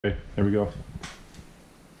Okay, there we go.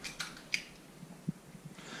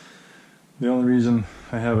 The only reason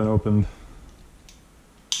I haven't opened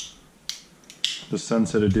the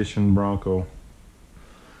Sunset Edition Bronco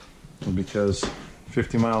is because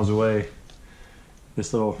 50 miles away,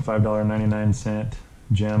 this little $5.99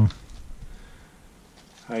 gem,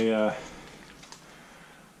 I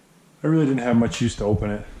really didn't have much use to open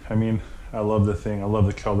it. I mean, I love the thing. I love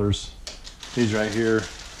the colors. These right here,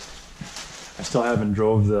 I still haven't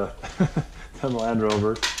drove the, the Land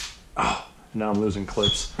Rover. Oh, now I'm losing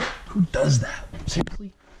clips. Who does that?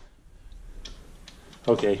 Seriously?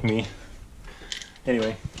 Okay, me.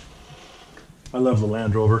 Anyway, I love the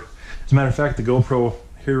Land Rover. As a matter of fact, the GoPro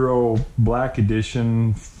Hero Black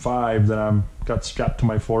Edition 5 that I'm got strapped to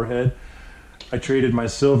my forehead, I traded my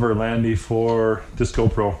silver Landy for this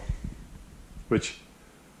GoPro, which,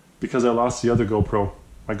 because I lost the other GoPro,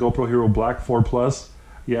 my GoPro Hero Black 4 Plus,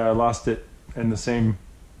 yeah, I lost it in the same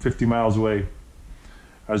 50 miles away.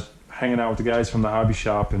 I was hanging out with the guys from the hobby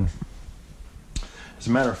shop, and as a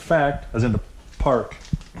matter of fact, I was in the park.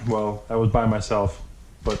 Well, I was by myself,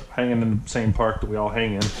 but hanging in the same park that we all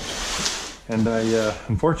hang in. And I,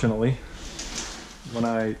 unfortunately, when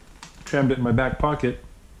I crammed it in my back pocket,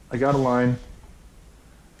 I got a line.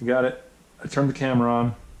 I got it. I turned the camera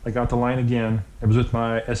on. I got the line again. It was with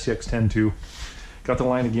my SCX-10 II. Got the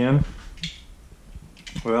line again.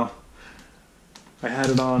 Well, I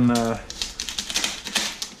had it on, I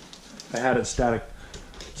had it static,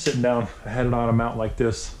 sitting down. I had it on a mount like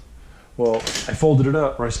this. Well, I folded it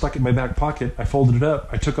up, or I stuck it in my back pocket. I folded it up.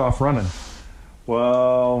 I took off running.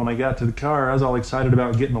 Well, when I got to the car, I was all excited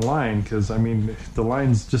about getting the line, because, I mean, the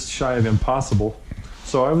line's just shy of impossible.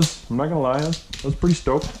 So I'm not going to lie, I was pretty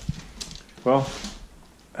stoked. Well,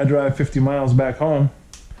 I drive 50 miles back home.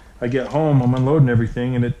 I get home, I'm unloading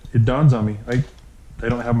everything, and it dawns on me. I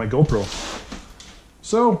don't have my GoPro.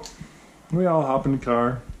 So we all hop in the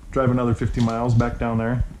car, drive another 50 miles back down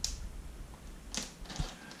there.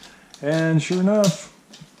 And sure enough,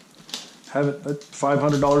 have it at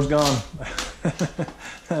 $500 gone.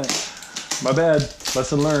 My bad,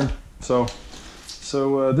 lesson learned. So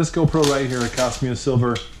this GoPro right here, it cost me a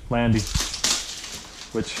silver Landy,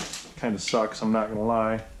 which kind of sucks, I'm not gonna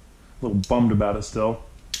lie. A little bummed about it still.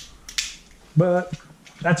 But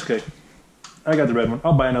that's okay. I got the red one.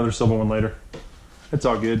 I'll buy another silver one later. It's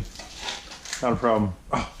all good. Not a problem.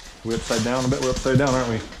 Oh, we upside down? I bet we're upside down, aren't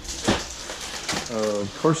we?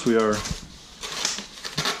 Of course we are.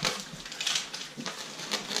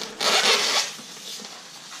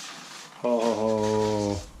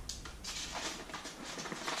 Oh.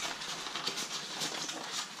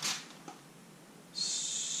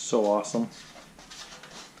 So awesome.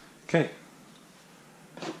 Okay.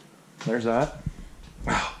 There's that.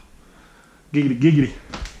 Wow. Giggity, giggity.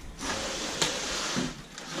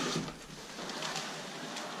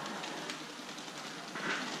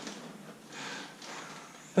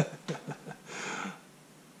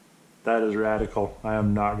 That is radical. I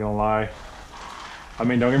am not gonna lie. I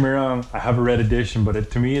mean, don't get me wrong, I have a red edition, but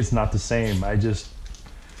to me it's not the same.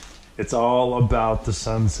 It's all about the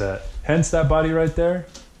Sunset. Hence that body right there.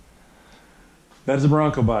 That is a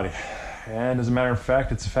Bronco body. And as a matter of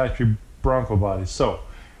fact, it's a factory Bronco body. So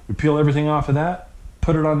we peel everything off of that,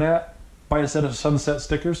 put it on that, buy a set of Sunset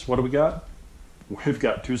stickers. What do we got? We've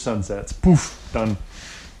got 2 Sunsets. Poof, done.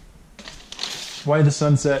 Why the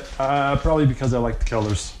Sunset? Probably because I like the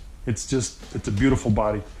colors. It's a beautiful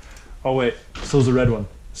body. Oh wait, so's the red one.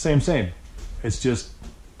 Same. It's just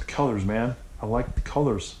the colors, man. I like the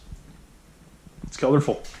colors. It's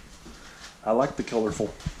colorful. I like the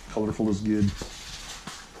colorful. Colorful is good.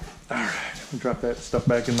 All right, drop that stuff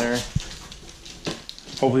back in there.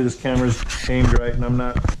 Hopefully this camera's aimed right and I'm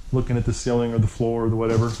not looking at the ceiling or the floor or the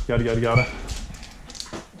whatever. Yada, yada, yada.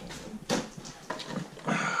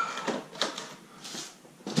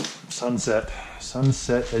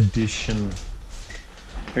 Sunset Edition.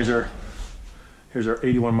 Here's our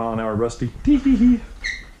 81 mile an hour Rusty.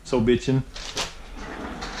 So bitchin'.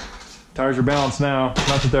 Tires are balanced now.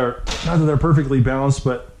 Not that they're perfectly balanced,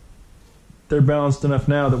 but they're balanced enough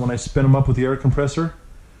now that when I spin them up with the air compressor,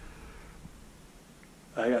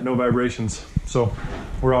 I got no vibrations. So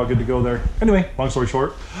we're all good to go there. Anyway, long story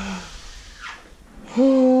short.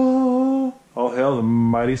 Oh, all hail the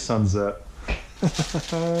mighty Sunset.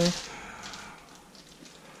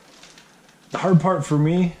 The hard part for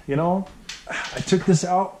me, you know, I took this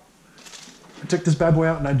bad boy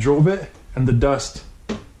out and I drove it, and the dust,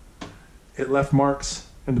 it left marks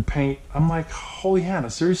in the paint. I'm like, holy Hannah,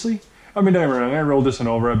 seriously? I mean, don't get me wrong, I rolled this one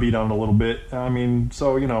over, I beat on it a little bit. I mean,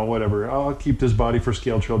 so, you know, whatever. I'll keep this body for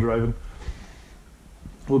scale trail driving.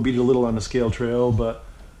 We'll beat it a little on the scale trail, but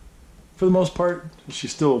for the most part,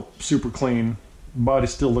 she's still super clean. Body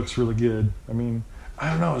still looks really good. I mean,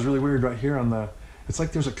 I don't know. It's really weird right here on the. It's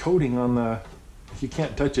like there's a coating on the. You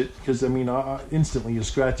can't touch it because I mean, instantly you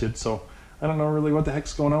scratch it. So I don't know really what the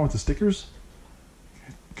heck's going on with the stickers.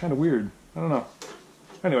 Kind of weird. I don't know.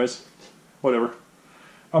 Anyways, whatever.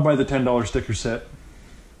 I'll buy the $10 sticker set.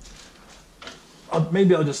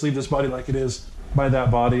 Maybe I'll just leave this body like it is. Buy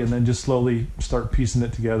that body and then just slowly start piecing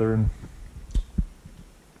it together and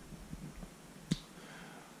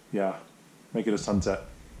yeah, make it a sunset.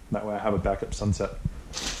 That way I have a backup sunset.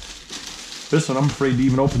 This one, I'm afraid to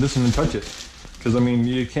even open this one and touch it. Because, I mean,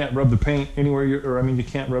 you can't rub the paint anywhere you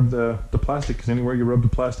can't rub the plastic, because anywhere you rub the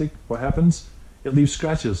plastic, what happens? It leaves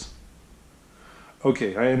scratches.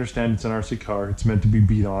 Okay, I understand it's an RC car. It's meant to be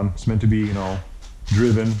beat on. It's meant to be, you know,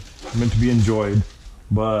 driven. It's meant to be enjoyed.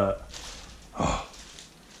 But, oh,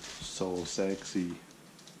 so sexy.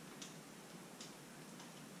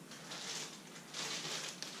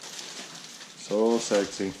 So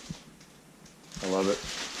sexy. I love it.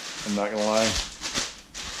 I'm not gonna lie.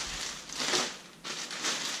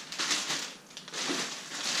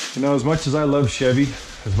 You know, as much as I love Chevy,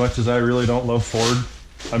 as much as I really don't love Ford,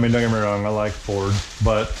 I mean, don't get me wrong, I like Ford,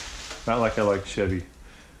 but not like I like Chevy.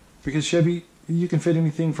 Because Chevy, you can fit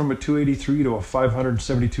anything from a 283 to a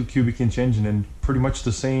 572 cubic inch engine in pretty much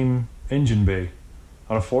the same engine bay.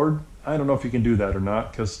 On a Ford, I don't know if you can do that or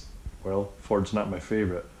not, because, well, Ford's not my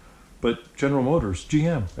favorite. But General Motors,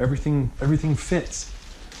 GM, everything fits.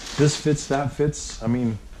 This fits, that fits. I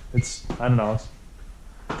mean, it's, I don't know.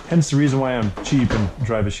 Hence the reason why I'm cheap and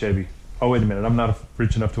drive a Chevy. Oh, wait a minute. I'm not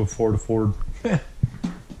rich enough to afford a Ford.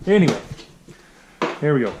 Anyway,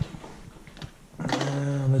 here we go.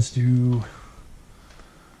 Let's do...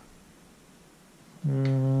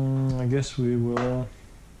 I guess we will...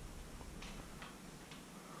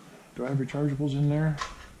 Do I have rechargeables in there?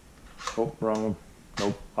 Oh, wrong one.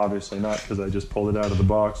 Nope, obviously not, because I just pulled it out of the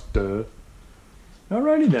box. Duh.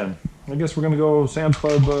 Alrighty then. I guess we're going to go Sam's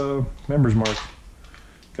Club members mark.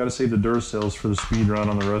 Got to save the Duracells for the speed run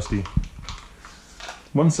on the Rusty.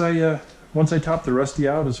 Once I top the Rusty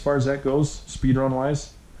out, as far as that goes, speed run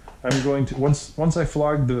wise, I'm going to once I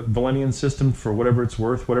flog the Valenian system for whatever it's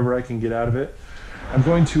worth, whatever I can get out of it, I'm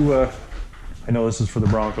going to. I know this is for the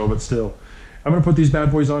Bronco, but still, I'm going to put these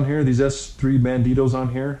bad boys on here, these S3 Banditos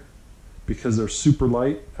on here, because they're super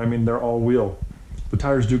light. I mean, they're all wheel. The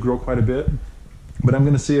tires do grow quite a bit, but I'm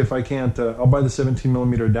going to see if I can't. I'll buy the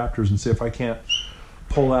 17mm adapters and see if I can't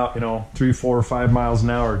pull out, you know, 3, 4, or 5 miles an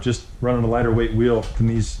hour just running a lighter weight wheel than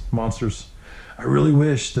these monsters. I really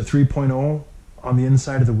wish the 3.0 on the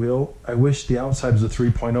inside of the wheel, I wish the outside was a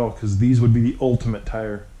 3.0 because these would be the ultimate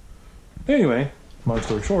tire. Anyway, long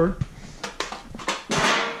story short,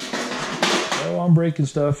 oh, I'm breaking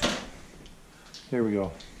stuff. Here we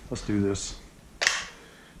go. Let's do this.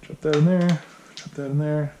 Drop that in there, drop that in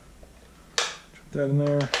there, drop that in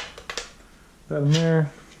there, that in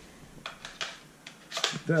there.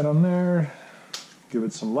 Put that on there, give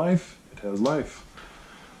it some life. It has life.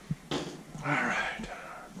 Alright,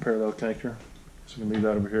 parallel connector. So we can leave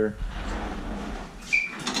that over here.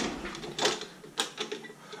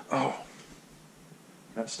 Oh,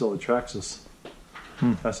 that's still a Traxxas.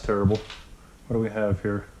 That's terrible. What do we have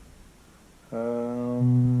here?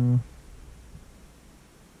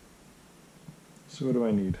 So what do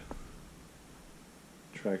I need?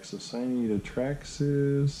 Traxxas. I need a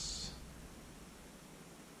Traxxas.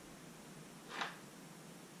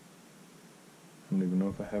 I don't even know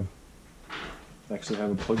if I actually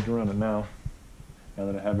have it plugged around it now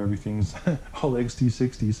that I have everything's all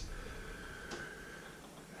XT60s.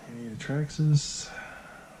 I need a Traxxas.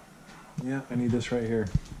 Yeah, I need this right here.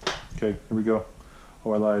 Okay, here we go.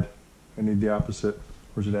 Oh, I lied. I need the opposite.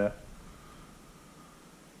 Where's it at?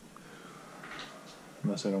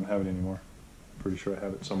 Unless I don't have it anymore. I'm pretty sure I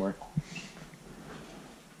have it somewhere.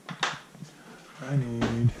 I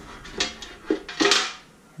need...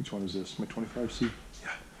 Which one is this? My 25C? Yeah,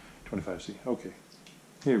 25C. Okay,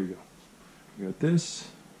 here we go. We got this.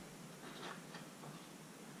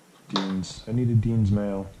 Dean's. I need a Dean's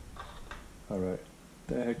mail. Alright. What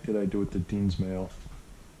the heck did I do with the Dean's mail?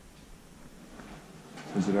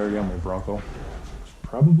 Is it already on my Bronco? It's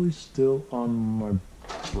probably still on my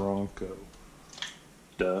Bronco.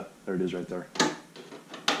 Duh. There it is right there.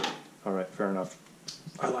 Alright, fair enough.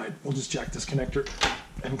 I lied. We'll just jack this connector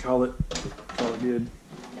and call it good.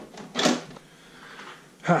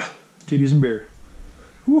 Ha! Titties and beer.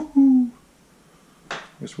 Woohoo!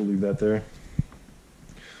 Guess we'll leave that there.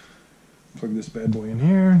 Plug this bad boy in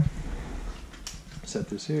here. Set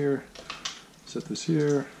this here. Set this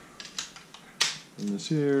here. Run this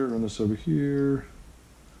here. Run this over here.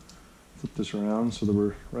 Flip this around so that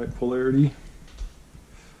we're right polarity.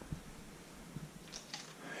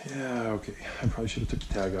 Yeah, okay. I probably should have took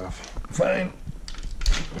the tag off. Fine.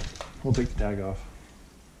 We'll take the tag off.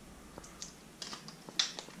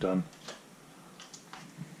 Done.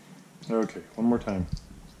 Okay, one more time.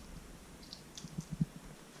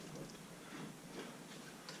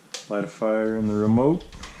 Light a fire in the remote.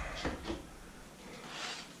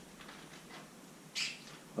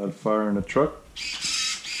 Light a fire in the truck.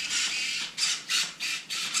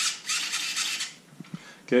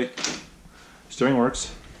 Okay, steering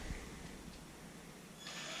works.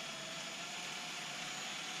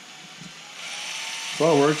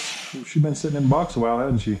 Well, it works. She's been sitting in the box a while,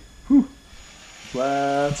 hasn't she? Whew.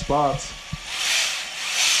 Flat spots.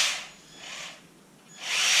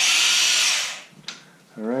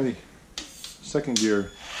 Alrighty. Second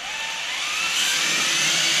gear.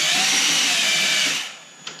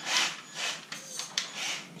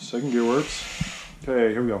 Second gear works.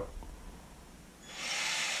 Okay, here we go.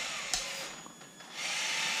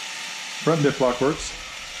 Front diff lock works.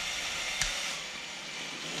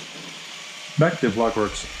 Back diff lock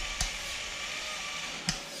works.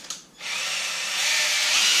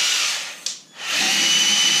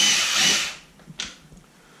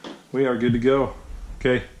 We are good to go.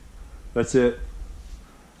 Okay, that's it.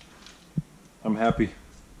 I'm happy.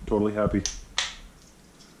 Totally happy.